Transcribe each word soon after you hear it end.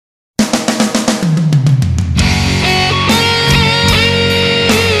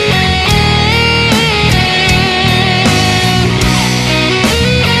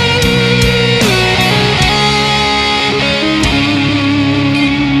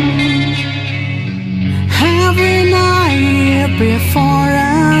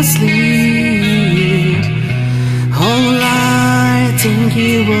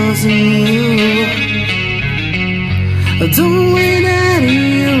The way that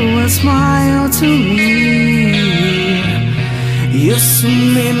you would smile to me, you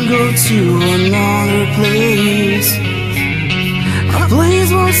soon then go to another place, a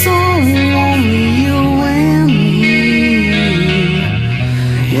place where so only you and me.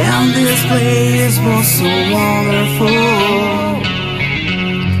 And this place was so wonderful,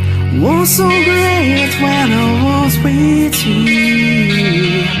 was so great when I was with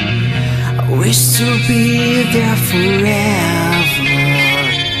you. I wish to be there forever.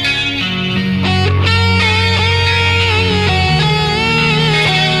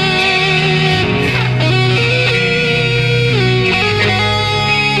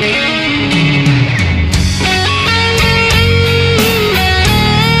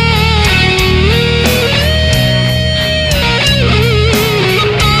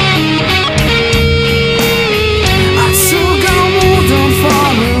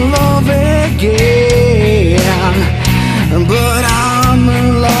 But I'm in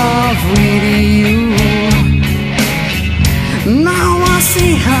love with you. Now I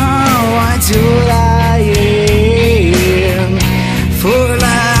see how I do lying, for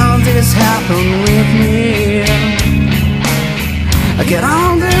now this happened with me. I can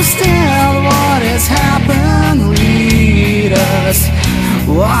understand what has happened with us.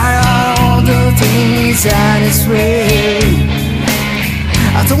 Why all the things that is way?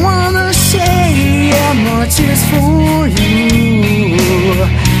 I don't wanna say how much is for you.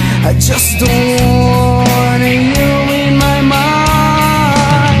 I just don't want you in my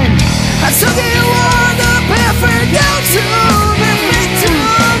mind. I took you on the perfect girl to be free to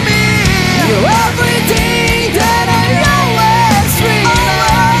me. You're everything that I always dreamed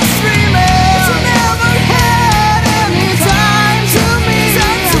of. But you never had any time to me.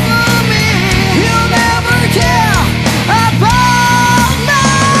 You never care about.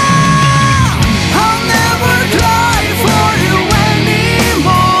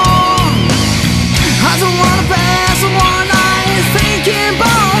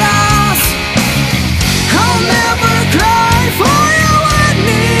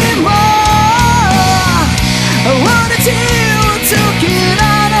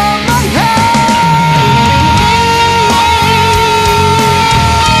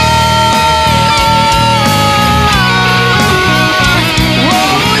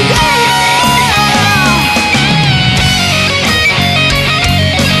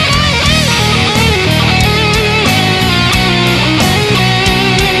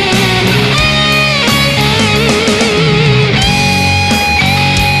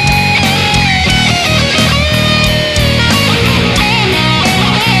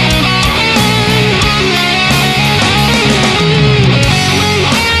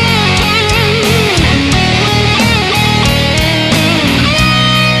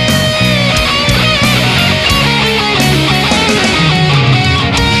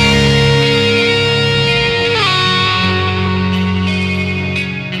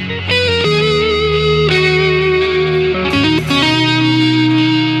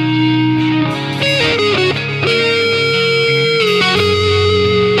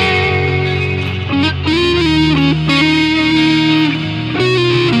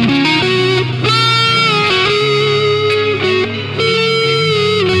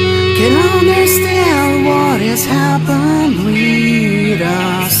 Can understand what has happened with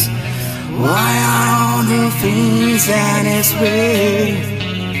us. Why are all the things that is way?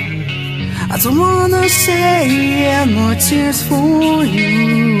 I don't wanna say how much is for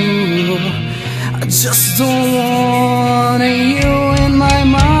you. I just don't want you in